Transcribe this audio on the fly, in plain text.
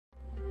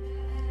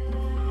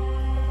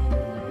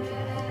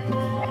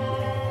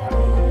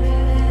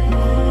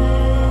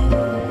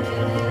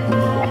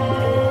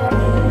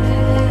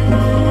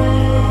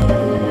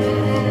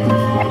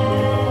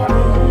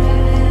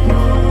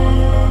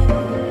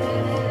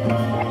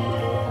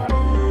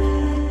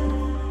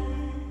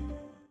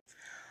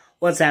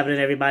What's happening,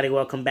 everybody?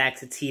 Welcome back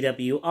to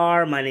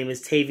TWR. My name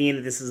is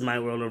Tavian. This is my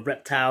world of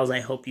reptiles. I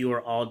hope you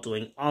are all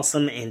doing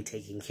awesome and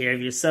taking care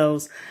of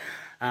yourselves.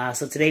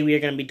 So today we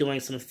are going to be doing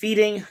some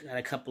feeding. Got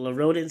a couple of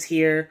rodents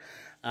here.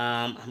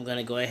 I'm going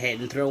to go ahead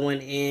and throw one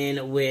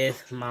in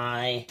with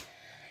my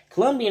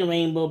Colombian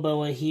rainbow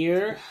boa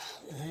here.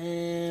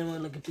 And we're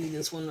looking through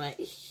this one right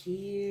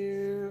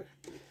here.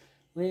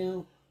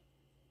 Well,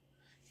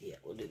 yeah,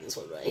 we'll do this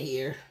one right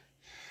here.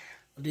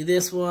 We'll do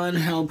this one.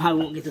 I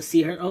probably won't get to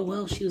see her. Oh,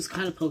 well, she was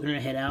kind of poking her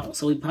head out.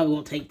 So we probably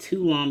won't take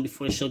too long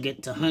before she'll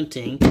get to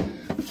hunting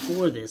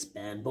for this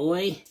bad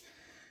boy.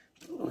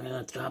 We're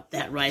going to drop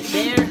that right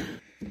there.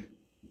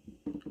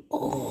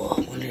 Oh,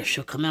 I wonder if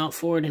she'll come out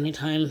for it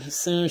anytime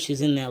soon.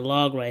 She's in that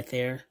log right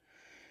there.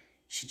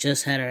 She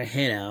just had her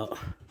head out.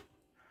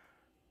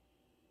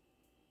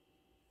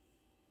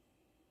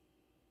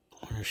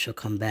 I wonder if she'll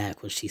come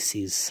back when she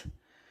sees,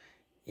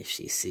 if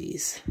she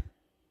sees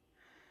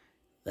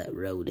that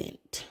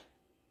rodent.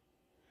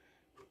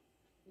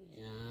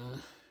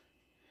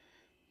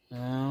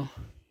 Yeah.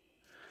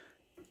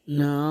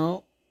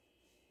 No.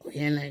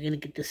 We're not gonna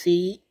get to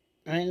see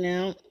right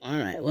now.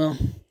 Alright, well,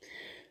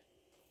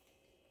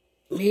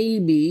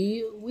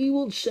 maybe we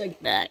will check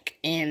back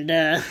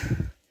and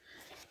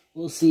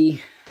we'll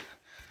see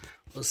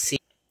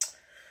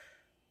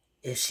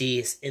if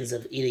she ends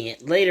up eating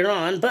it later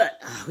on.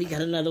 But we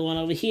got another one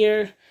over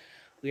here.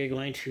 We are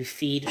going to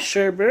feed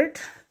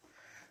Sherbert,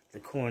 the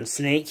corn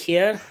snake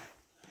here.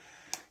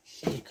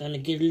 He's gonna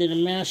get a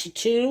little mousy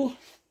too.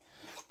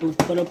 Boom,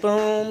 boom,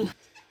 boom,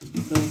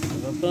 boom,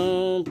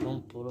 boom, boom,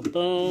 boom,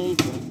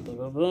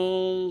 boom,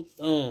 boom,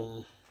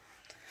 boom.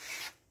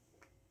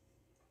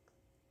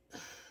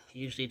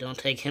 Usually don't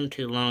take him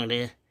too long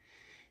to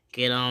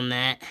get on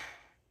that.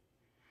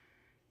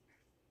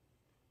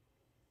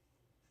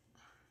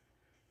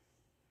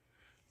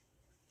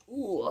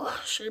 Ooh,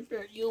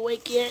 Sherbert, you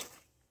awake yet?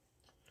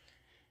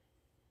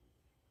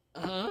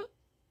 Huh?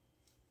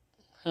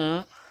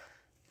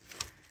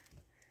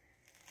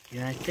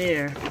 You're right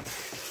there.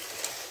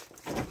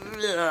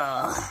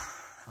 Ugh.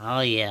 Oh,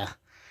 yeah.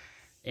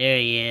 There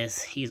he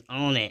is. He's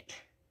on it.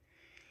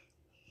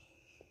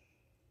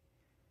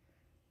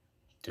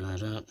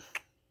 Dun-dun.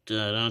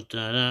 Dun-dun,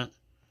 dun-dun.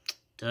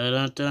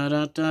 Dun-dun,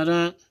 dun-dun,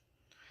 dun-dun.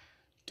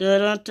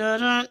 Dun-dun,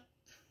 dun-dun.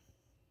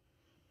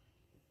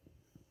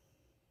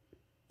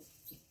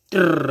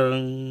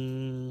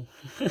 Dun.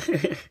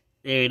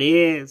 There it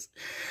is.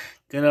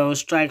 Good old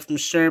strike from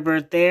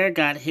Sherbert there.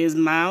 Got his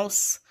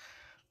mouse.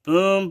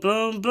 Boom,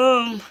 boom,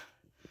 boom.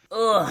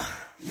 Ugh.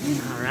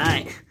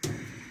 Alright.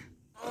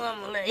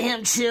 I'm gonna let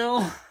him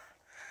chill.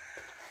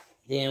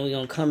 Then we're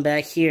gonna come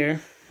back here.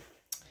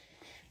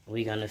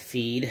 We're gonna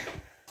feed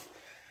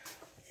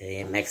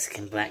a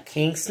Mexican black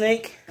king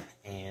snake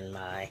and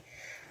my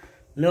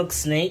milk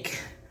snake.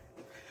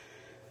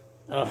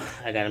 Oh,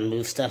 I gotta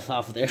move stuff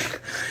off of their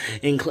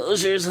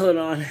enclosures. Hold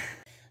on.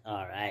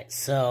 Alright,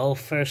 so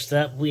first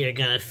up we are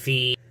gonna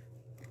feed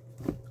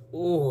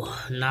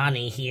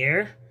Nani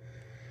here.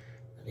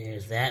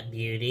 There's that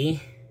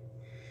beauty.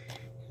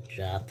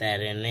 Drop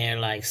that in there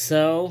like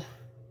so.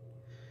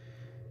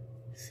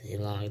 See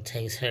how long it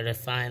takes her to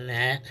find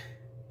that.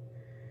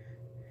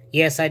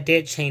 Yes, I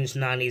did change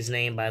Nani's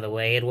name, by the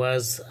way. It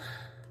was,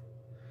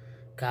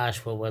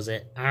 gosh, what was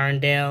it?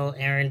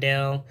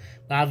 Arendelle.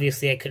 But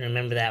obviously I couldn't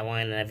remember that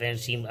one, and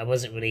eventually I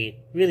wasn't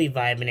really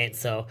vibing it,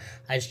 so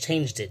I just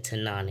changed it to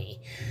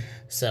Nani.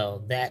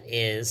 So that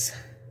is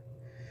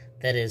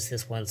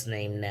this one's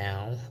name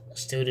now.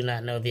 Still do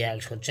not know the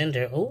actual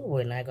gender. Oh,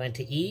 we're not going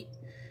to eat?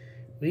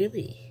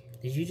 Really?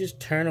 Did you just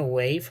turn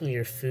away from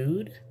your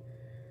food?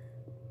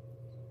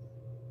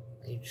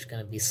 You're just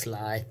gonna be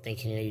sly,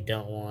 thinking you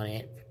don't want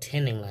it,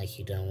 pretending like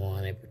you don't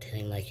want it,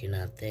 pretending like you're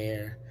not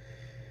there.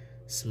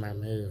 Smart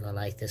move. I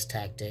like this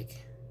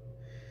tactic.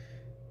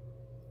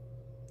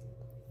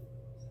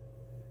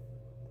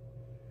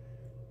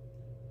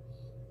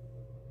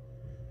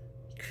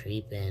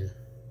 Creep in.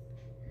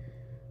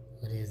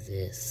 What is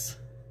this?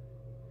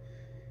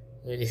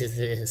 What is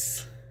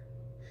this?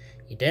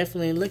 You're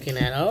definitely looking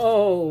at...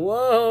 Oh,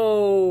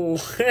 whoa!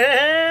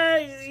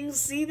 You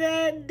see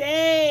that?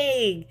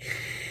 Dang!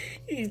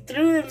 He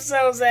threw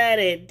themselves at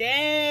it.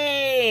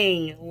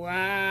 Dang!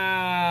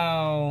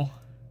 Wow.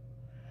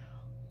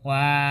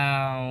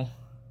 Wow.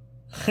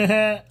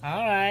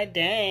 Alright,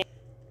 dang.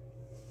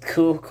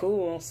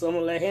 Cool. So I'm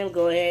gonna let him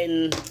go ahead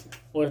and...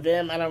 Or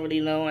them, I don't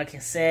really know, like I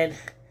said,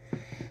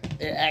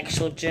 their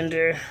actual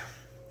gender.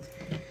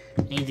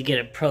 I need to get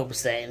a probe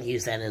set and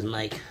use that as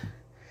my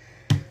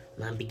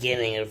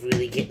beginning of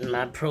really getting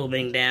my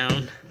probing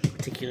down,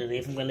 particularly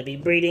if I'm going to be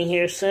breeding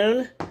here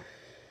soon.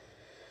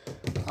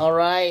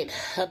 Alright,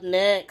 up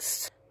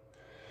next,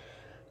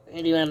 I'm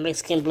going to do a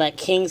Mexican black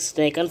king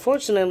snake.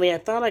 Unfortunately, I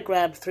thought I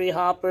grabbed 3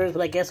 hoppers,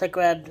 but I guess I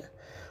grabbed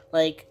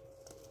like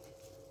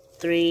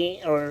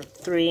 3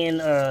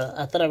 and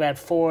I thought I grabbed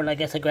 4, and I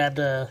guess I grabbed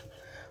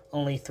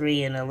only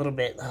 3 and a little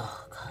bit.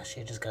 Oh gosh,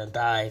 you're just going to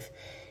dive.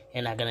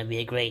 You're not going to be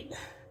a great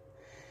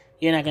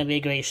You're not going to be a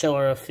great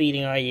shower of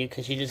feeding, are you?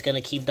 Because you're just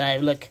going to keep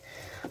diving. Look,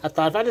 I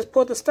thought if I just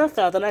pulled the stuff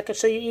out, then I could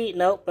show you eat.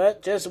 Nope,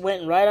 but just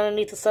went right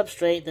underneath the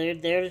substrate.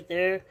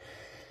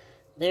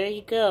 There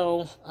you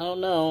go. I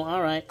don't know.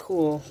 All right,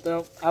 cool.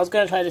 So, I was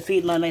going to try to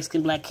feed my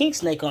Mexican black king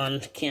snake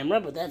on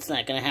camera, but that's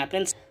not going to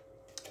happen.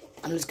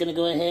 I'm just going to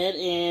go ahead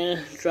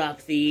and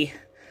drop the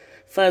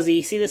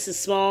Fuzzy. See, this is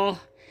small.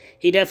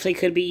 He definitely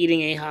could be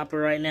eating a hopper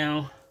right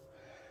now.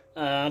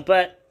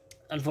 But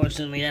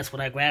unfortunately, that's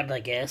what I grabbed, I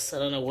guess. I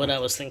don't know what I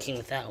was thinking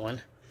with that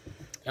one.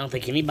 I don't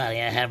think anybody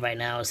I have right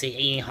now is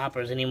eating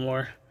hoppers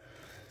anymore.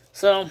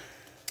 So,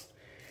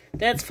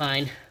 that's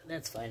fine.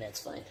 That's fine.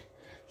 Just gonna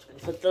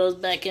put those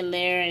back in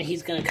there, and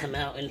he's gonna come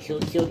out, and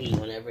he'll eat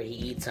whenever he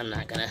eats. I'm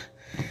not gonna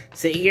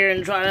sit here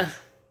and try to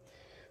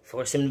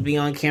force him to be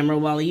on camera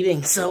while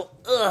eating. So,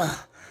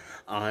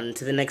 on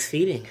to the next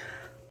feeding.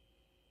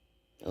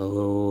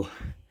 Oh,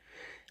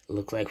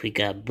 look like we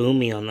got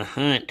Boomy on the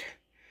hunt.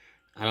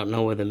 I don't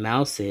know where the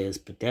mouse is,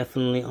 but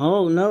definitely...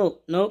 Oh,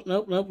 nope.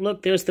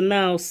 Look, there's the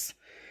mouse.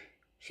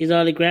 She's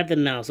already grabbed the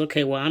mouse.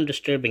 Okay, well, I'm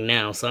disturbing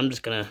now, so I'm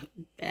just gonna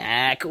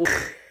back.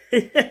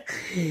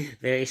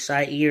 Very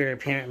shy ear,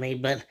 apparently.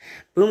 But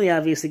Boomy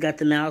obviously got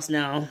the mouse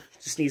now.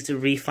 Just needs to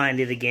re-find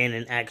it again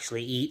and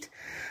actually eat.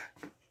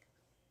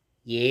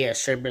 Yeah,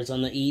 Sherbet's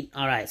on the eat.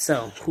 Alright,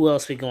 so, who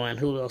else we going?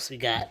 Who else we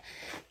got?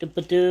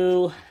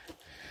 Doop-a-doo.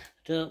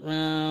 Doop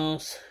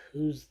mouse.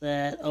 Who's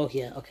that? Oh,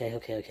 yeah,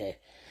 okay.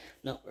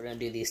 No, we're going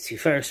to do these two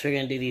first.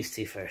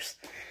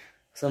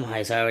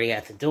 Somebody's already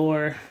at the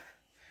door.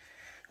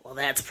 Well,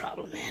 that's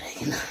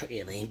problematic. Not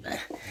really, but...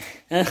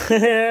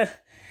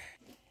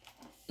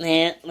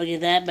 Man, look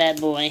at that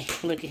bad boy.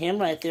 Look at him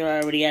right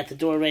there already at the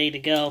door ready to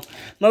go.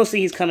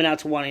 Mostly he's coming out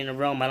to wanting to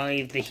roam. I don't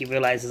even think he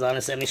realizes,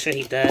 honestly. I'm sure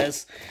he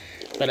does.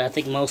 But I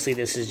think mostly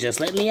this is just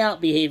let me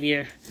out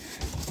behavior.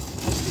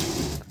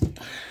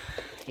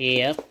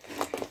 Yep.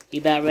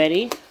 You about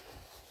ready?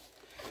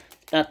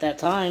 About that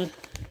time.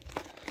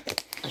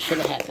 I should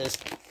have had this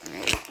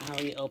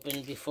already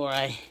open before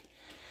I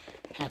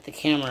had the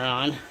camera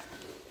on.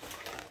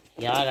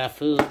 Yeah, I got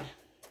food.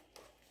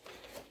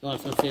 You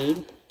want some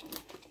food?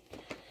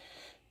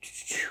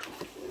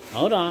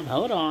 Hold on.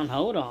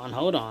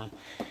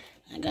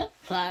 I got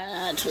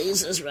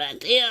tweezers right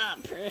there.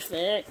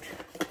 Perfect.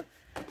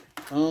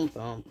 Boom.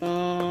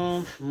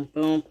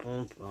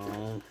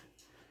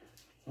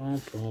 I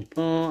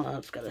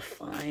just gotta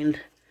find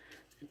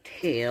the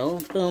tail.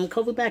 Boom.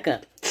 Kobe, back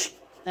up.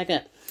 No, I'm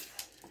just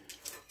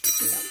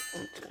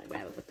gonna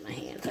grab it with my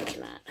hands. I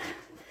cannot.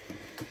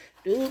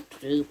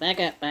 Back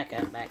up.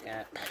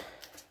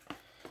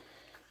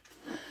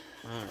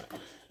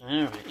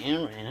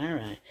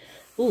 Alright.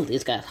 Ooh,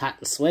 these got hot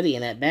and sweaty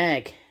in that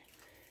bag.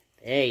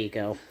 There you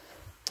go.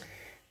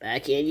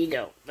 Back in you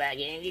go.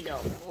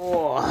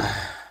 Oh.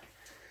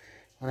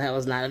 Well, that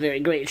was not a very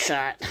great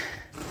shot.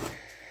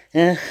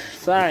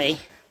 Sorry,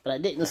 but I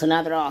didn't, so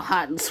now they're all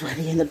hot and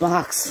sweaty in the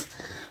box.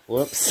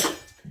 Whoops.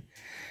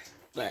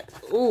 But,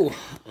 ooh,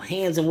 my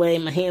hand's in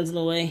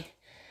the way.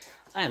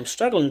 I am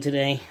struggling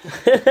today.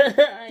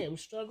 I am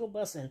struggle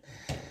bussing.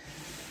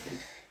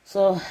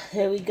 So,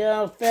 here we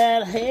go,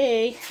 Fat.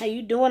 Hey, how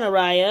you doing,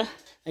 Araya?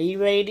 Are you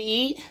ready to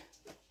eat?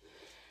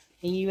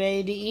 You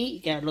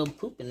got a little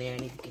poop in there. I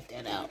need to get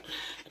that out.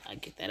 I'll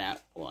get that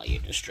out while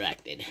you're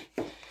distracted.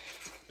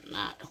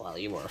 Not while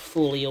you are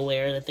fully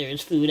aware that there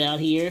is food out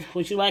here.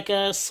 Would you like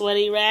a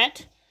sweaty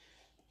rat?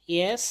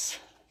 Yes?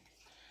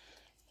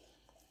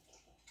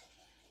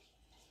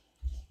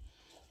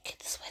 Get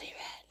the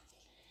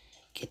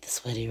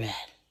sweaty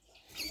rat.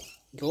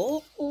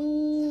 Go.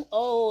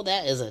 Oh,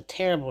 that is a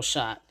terrible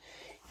shot.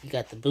 You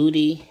got the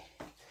booty.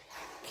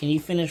 Can you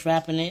finish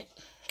wrapping it?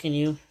 Can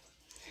you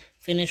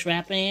finish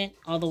wrapping it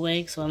all the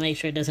way so I make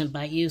sure it doesn't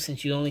bite you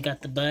since you only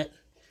got the butt?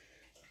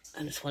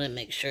 I just want to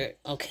make sure.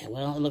 Okay,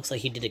 well, it looks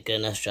like you did a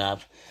good enough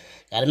job.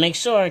 Gotta make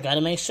sure.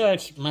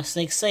 Keep my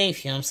snake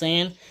safe, you know what I'm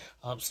saying?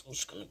 I'm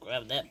just gonna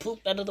grab that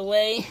poop out of the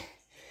way.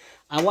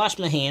 I wash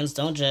my hands.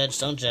 Don't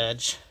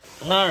judge.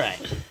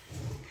 Alright.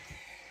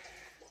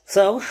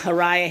 So,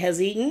 Araya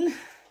has eaten.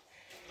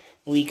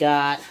 We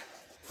got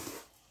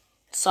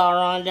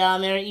Sauron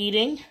down there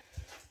eating.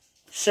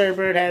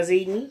 Sherbert has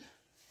eaten.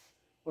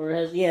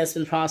 It's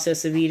been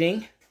process of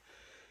eating.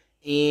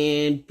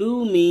 And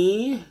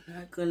Boomy,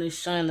 not gonna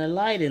shine the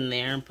light in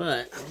there,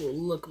 but I will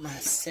look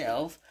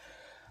myself.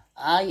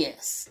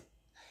 Yes.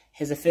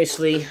 Has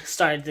officially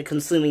started the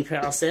consuming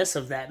process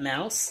of that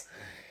mouse.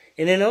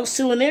 And then those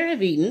two in there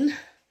have eaten.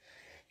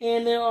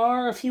 And there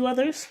are a few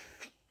others.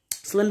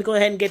 So let me go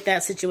ahead and get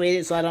that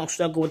situated so I don't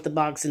struggle with the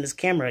box and this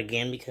camera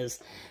again, because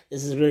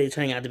this is really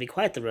turning out to be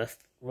quite the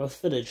rough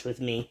footage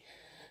with me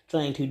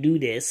trying to do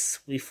this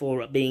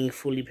before being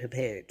fully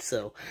prepared.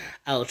 So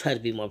I'll try to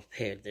be more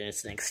prepared in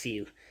this next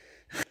few.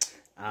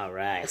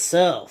 Alright,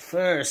 so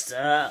first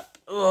up,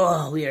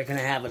 we are going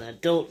to have an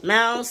adult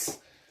mouse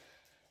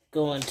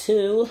going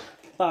to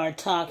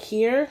Bartok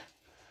here.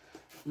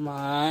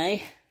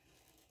 A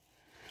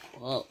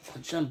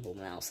jumbo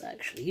mouse,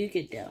 actually. You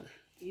get down.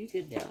 You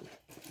get down.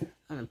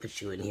 I'm gonna put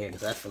you in here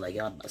because I feel like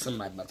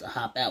somebody about to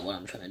hop out while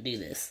I'm trying to do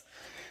this.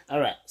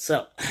 Alright,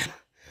 so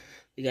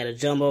we got a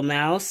Jumbo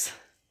Mouse.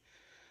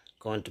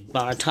 Going to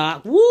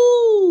Bartok.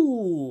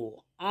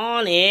 Woo!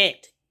 On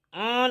it.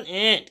 On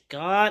it.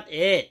 Got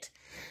it.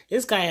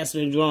 This guy has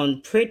been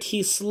growing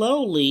pretty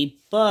slowly,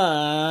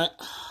 but...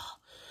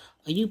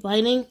 Are you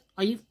biting?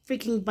 Are you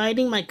freaking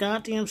biting my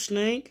goddamn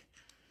snake?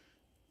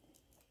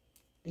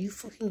 Are you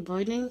fucking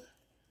biting?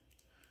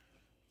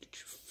 Get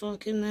your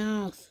fucking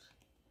mouth.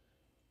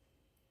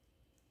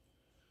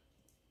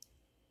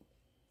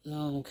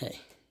 No, okay.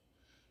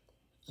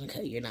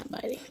 Okay, you're not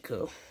biting.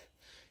 Cool.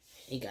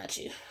 He got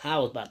you. I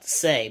was about to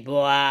say,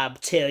 boy, I'll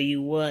tell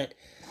you what.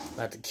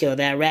 About to kill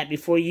that rat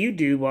before you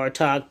do,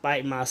 Bartok,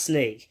 biting my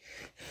snake.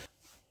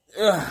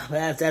 Ugh,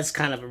 that's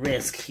kind of a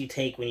risk you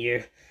take when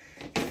you're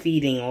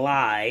feeding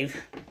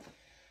live.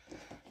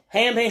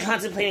 Hey, I've been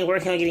contemplating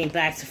working on getting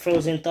back to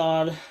frozen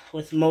thawed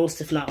with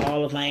most, if not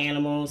all, of my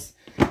animals.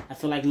 I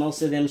feel like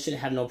most of them should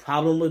have no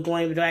problem with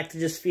going back to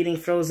just feeding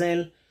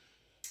frozen.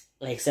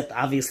 Except,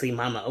 obviously,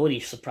 Mama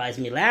Odie surprised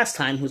me last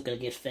time, who's going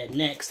to get fed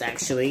next,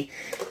 actually.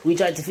 We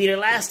tried to feed her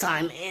last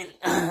time, and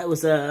it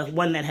was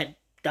one that had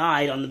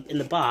died in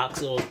the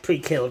box, or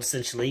pre-killed,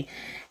 essentially.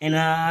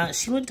 And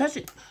she wouldn't touch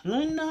it.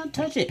 Would not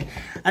touch it.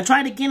 I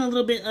tried again a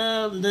little bit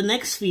the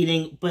next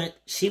feeding, but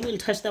she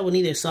wouldn't touch that one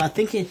either. So I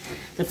think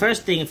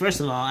first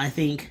of all, I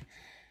think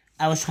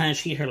I was trying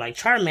to treat her like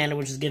Charmander,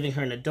 which is giving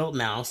her an adult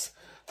mouse.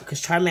 Because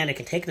Charmander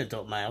can take an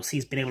adult mouse.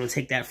 He's been able to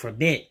take that for a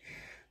bit.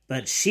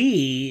 But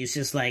she is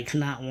just, like,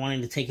 not wanting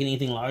to take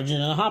anything larger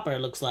than a hopper,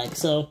 it looks like.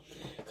 So,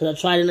 because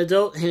I tried an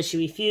adult, and she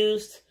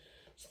refused.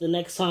 So the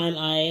next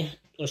time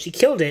she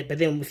killed it, but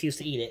then refused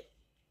to eat it.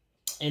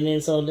 And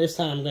then, so this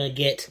time I'm going to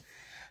get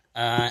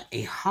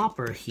a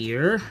hopper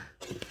here.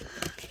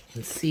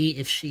 And see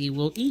if she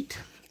will eat.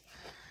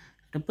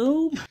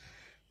 Da-boom.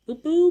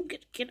 Boop-boop.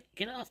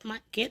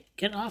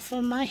 Get off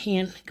of my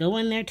hand. Go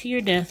in there to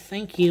your death.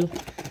 Thank you.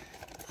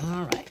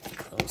 Alright,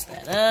 close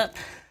that up.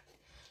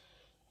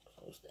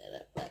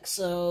 Like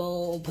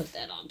so. Put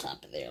that on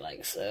top of there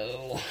like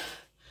so.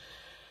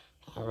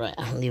 Alright,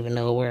 I don't even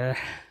know where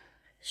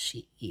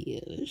she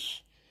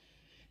is.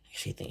 I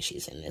actually think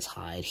she's in this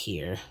hide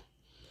here.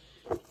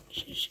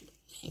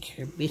 Make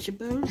her bitch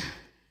bird.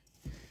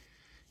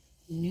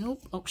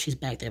 Nope. Oh, she's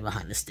back there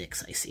behind the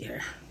sticks. I see her.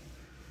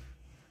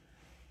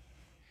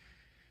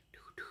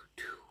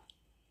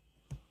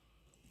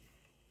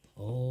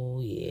 Oh,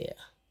 yeah.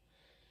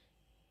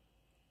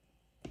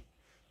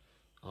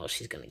 Oh,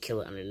 she's gonna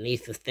kill it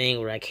underneath the thing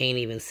where I can't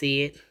even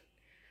see it.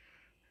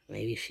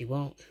 Maybe she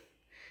won't.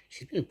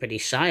 She's been pretty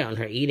shy on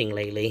her eating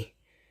lately.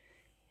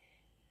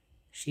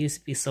 She used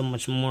to be so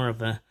much more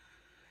of a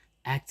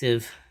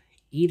active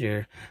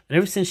eater. But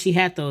ever since she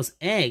had those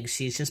eggs,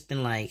 she's just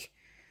been like,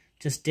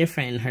 just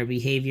different in her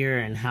behavior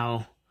and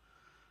how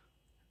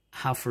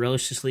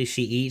ferociously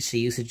she eats. She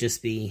used to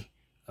just be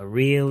a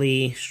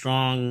really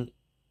strong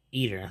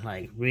eater,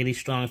 like really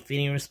strong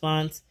feeding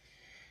response.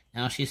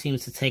 Now she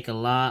seems to take a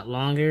lot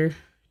longer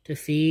to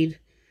feed.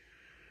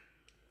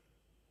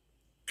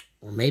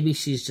 Or maybe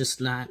she's just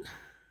not...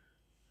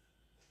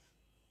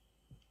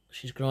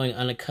 She's growing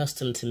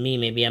unaccustomed to me.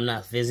 Maybe I'm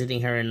not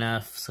visiting her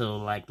enough. So,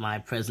 like, my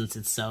presence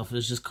itself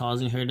is just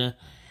causing her to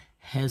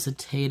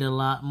hesitate a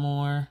lot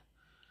more.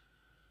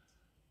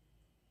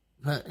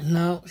 But,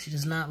 no, she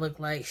does not look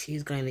like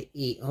she's going to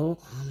eat. Oh,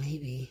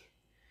 maybe...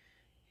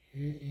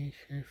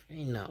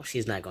 No,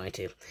 she's not going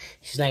to.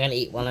 She's not going to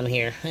eat while I'm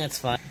here. That's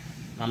fine.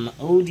 Mama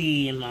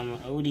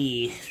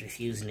Odie is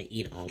refusing to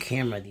eat on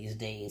camera these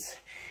days.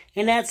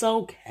 And that's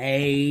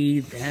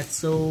okay.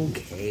 That's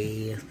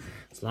okay.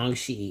 As long as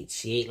she eats.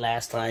 She ate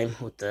last time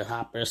with the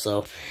hopper,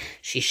 so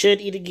she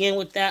should eat again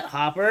with that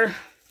hopper.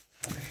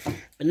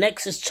 But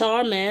next is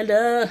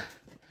Charmander.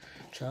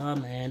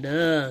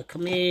 Charmander,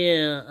 come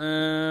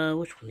here.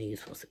 Which one are you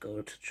supposed to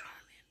go to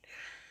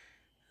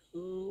Charmander?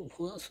 Ooh,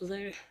 who else was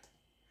there?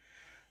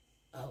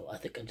 Oh, I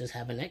think I just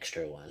have an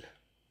extra one.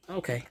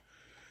 Okay.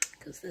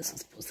 Because this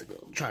is supposed to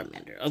go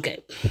Charmander.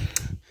 Okay.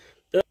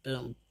 Boom,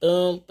 boom,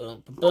 boom,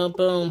 boom, boom,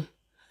 boom.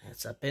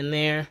 That's up in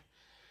there.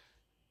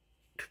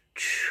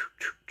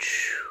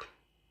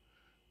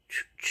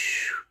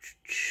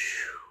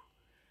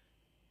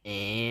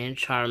 And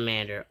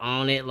Charmander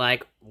on it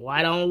like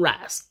white on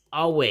rice.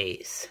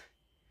 Always.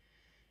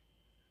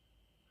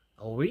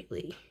 Oh,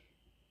 really?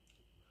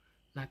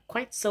 Not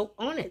quite so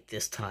on it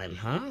this time,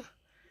 huh?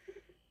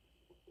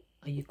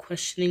 Are you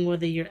questioning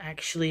whether you're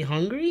actually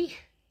hungry?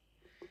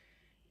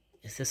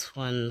 Is this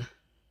one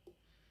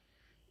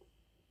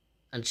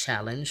a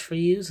challenge for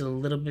you? Is it a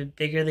little bit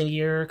bigger than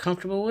you're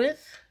comfortable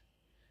with?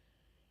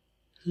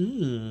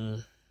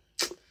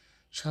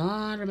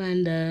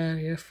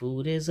 Charmander, your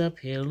food is up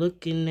here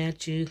looking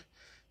at you.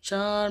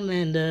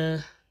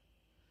 Charmander.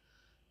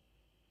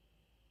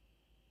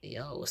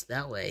 Yo, it's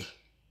that way.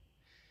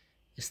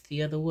 It's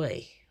the other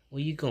way.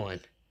 Where you going?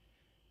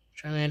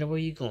 Charmander, where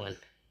you going?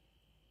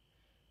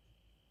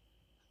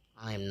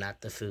 I am not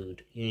the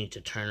food. You need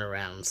to turn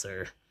around,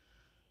 sir.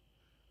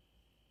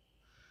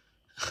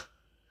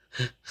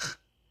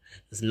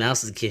 This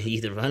mouse is giving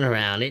you the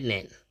runaround, isn't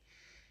it?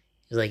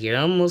 It's like you're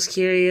almost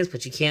curious,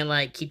 but you can't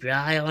like keep your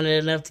eye on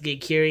it enough to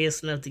get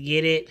curious enough to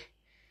get it.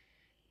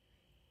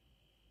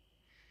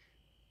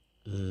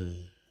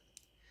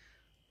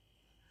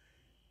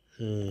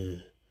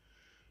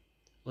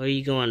 Where are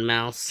you going,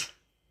 mouse?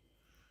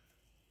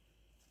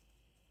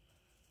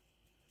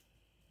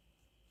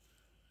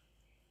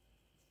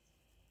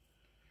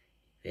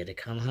 Better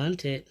come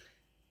hunt it.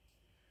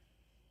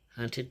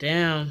 Hunt it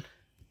down.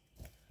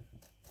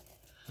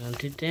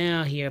 Hunt it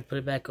down. Here, I'll put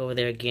it back over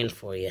there again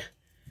for you.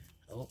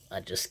 Oh, I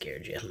just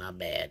scared you. My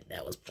bad.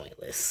 That was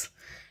pointless.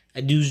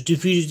 I just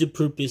defeated the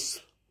purpose.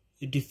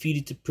 You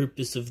defeated the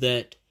purpose of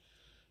that.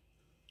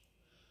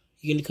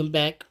 You gonna come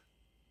back?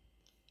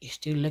 You're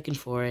still looking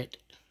for it.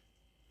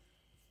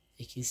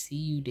 I can see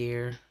you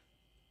there.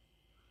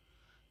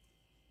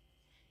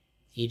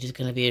 You're just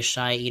gonna be a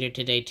shy eater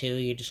today too?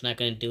 You're just not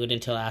gonna do it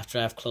until after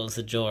I've closed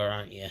the drawer,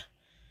 aren't you?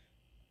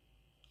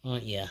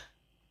 Aren't you?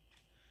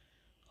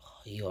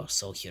 Oh, you are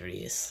so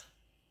curious.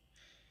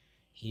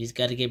 You just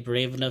gotta get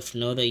brave enough to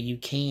know that you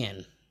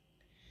can.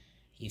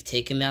 You've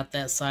taken out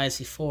that size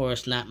before.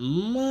 It's not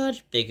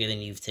much bigger than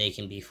you've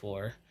taken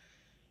before.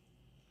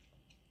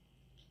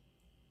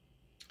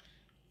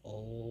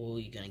 Oh,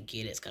 you're gonna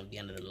get it. It's gonna be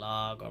under the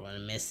log, or I'm gonna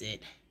miss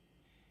it.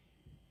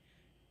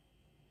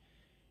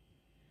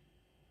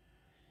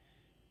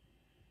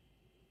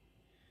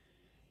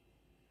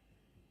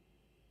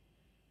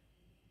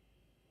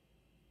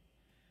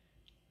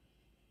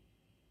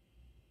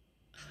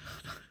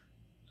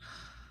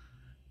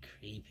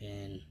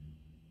 Creeping.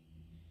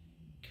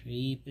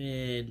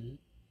 Creeping.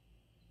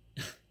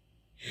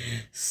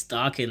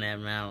 Stalking that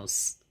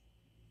mouse.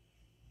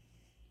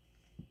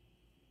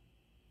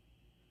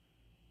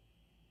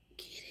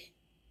 Get it.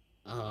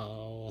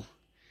 Oh,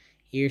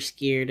 you're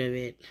scared of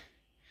it.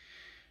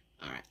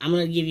 Alright, I'm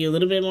going to give you a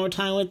little bit more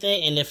time with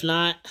it, and if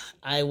not,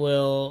 I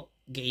will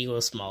get you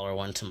a smaller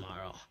one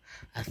tomorrow.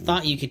 I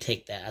thought you could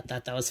take that. I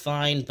thought that was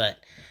fine,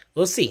 but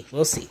we'll see.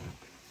 We'll see.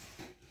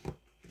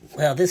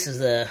 Well, this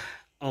is a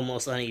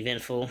almost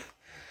uneventful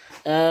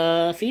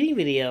feeding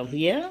video.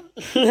 Yeah.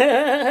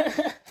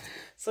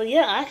 So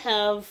yeah, I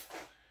have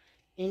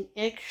an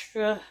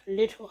extra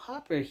little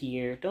hopper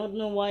here. Don't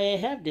know why I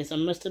have this. I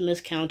must have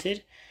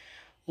miscounted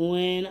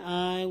when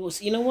I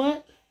was, you know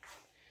what?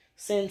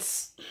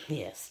 Since,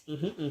 yes.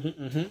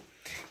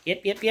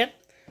 Yep.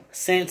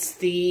 Since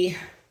the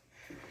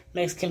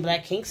Mexican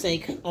Black King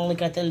Snake only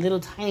got that little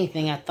tiny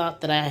thing, I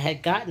thought that I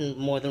had gotten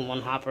more than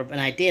one hopper, but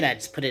I did. I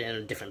just put it in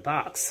a different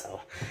box.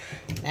 So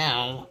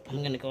now I'm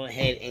going to go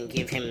ahead and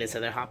give him this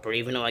other hopper,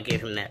 even though I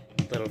gave him that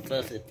little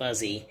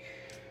fuzzy.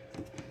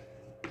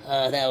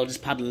 That will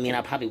just probably mean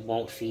I probably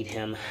won't feed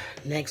him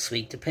next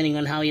week, depending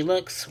on how he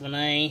looks when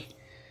I...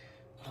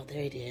 Oh,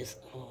 there it is.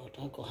 Oh,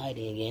 don't go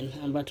hiding again.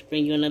 I'm about to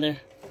bring you another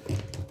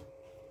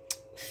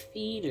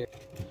feeder.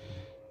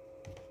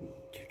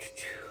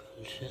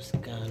 I'm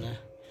just gonna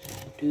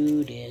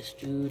do this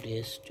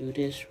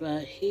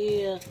right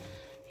here.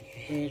 Your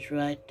head's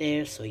right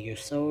there, so you're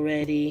so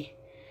ready.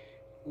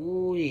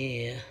 Ooh,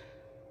 yeah.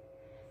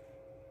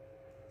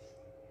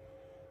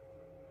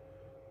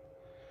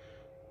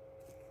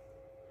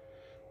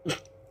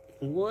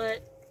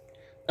 What?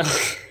 I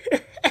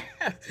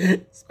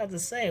was about to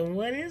say,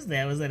 what is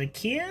that? Was that a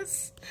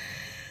kiss?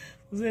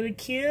 Was that a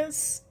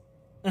kiss?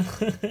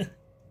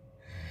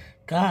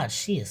 God,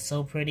 she is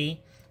so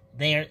pretty.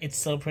 It's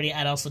so pretty.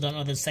 I also don't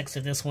know the sex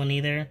of this one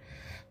either.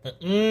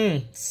 But,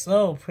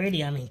 so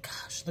pretty. I mean,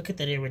 gosh, look at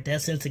that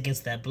iridescence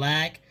against that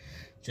black.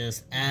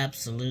 Just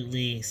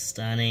absolutely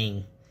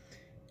stunning.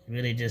 It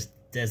really just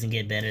doesn't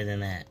get better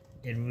than that.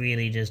 It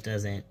really just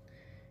doesn't.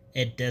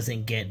 It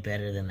doesn't get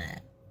better than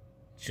that.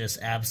 Just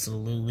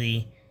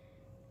absolutely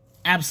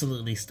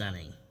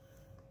stunning.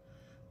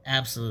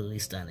 Absolutely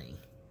stunning.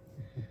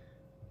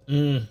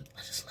 I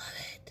just love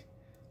it.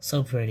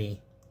 So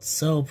pretty.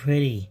 So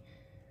pretty.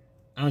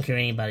 I don't care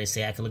what anybody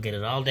say. I can look at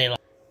it all day long.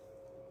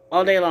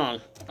 All day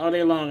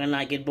long and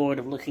not get bored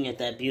of looking at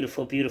that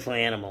beautiful, beautiful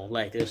animal.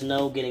 Like, there's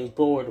no getting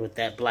bored with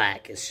that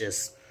black. It's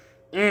just,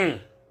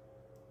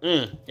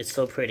 it's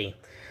so pretty.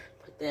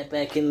 Put that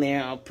back in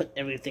there. I'll put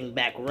everything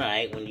back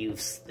right when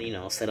you've,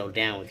 settled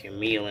down with your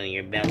meal in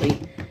your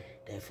belly.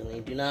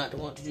 Definitely do not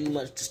want to do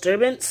much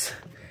disturbance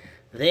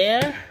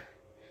there.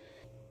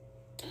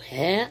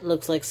 Yeah,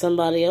 looks like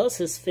somebody else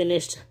has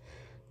finished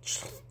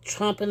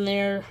chomping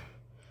their...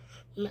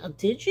 Now,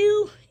 did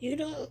you? You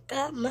don't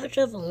got much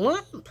of a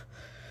lump.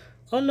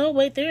 Oh, no,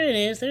 wait, there it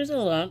is. There's a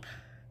lump.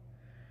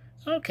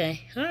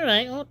 Okay,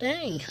 alright, oh,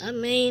 dang. I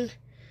mean,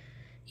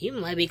 you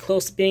might be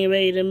close to being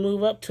ready to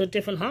move up to a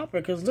different hopper,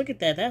 because look at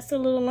that. That's the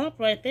little lump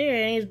right there,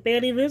 and it's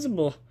barely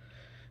visible.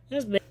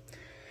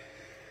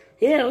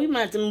 Yeah, we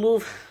might have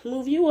to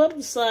move you up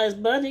in size,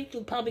 buddy. You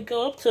can probably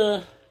go up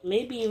to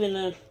maybe even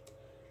a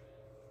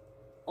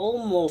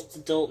almost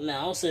adult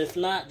mouse, if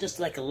not just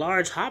like a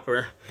large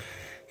hopper.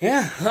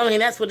 Yeah, I mean,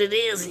 that's what it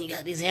is. And you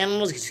got these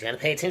animals, you just got to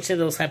pay attention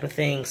to those type of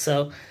things.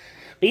 So,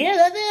 But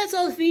yeah, that's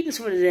all the feedings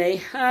for today.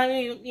 I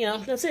mean, you know,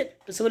 that's it.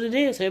 That's what it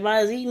is.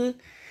 Everybody's eating.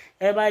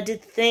 Everybody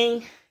did the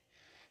thing.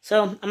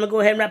 So, I'm going to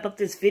go ahead and wrap up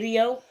this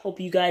video. Hope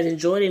you guys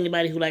enjoyed.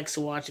 Anybody who likes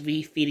to watch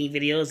feeding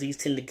videos, these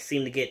tend to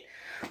seem to get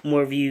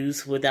more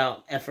views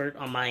without effort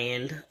on my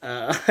end,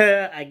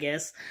 I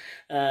guess.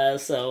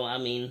 So, I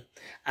mean,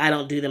 I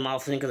don't do them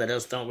often because I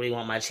just don't really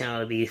want my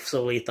channel to be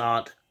solely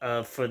thought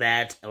of for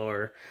that,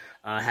 or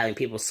having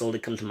people solely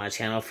come to my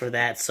channel for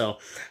that. So,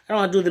 I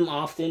don't do them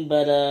often,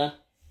 but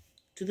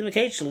do them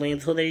occasionally,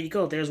 and so there you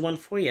go. There's one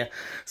for you.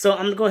 So I'm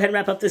going to go ahead and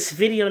wrap up this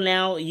video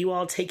now. You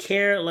all take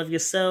care. Love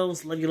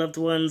yourselves. Love your loved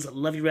ones.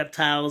 Love your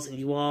reptiles. And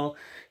you all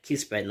keep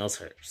spreading those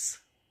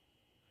herbs.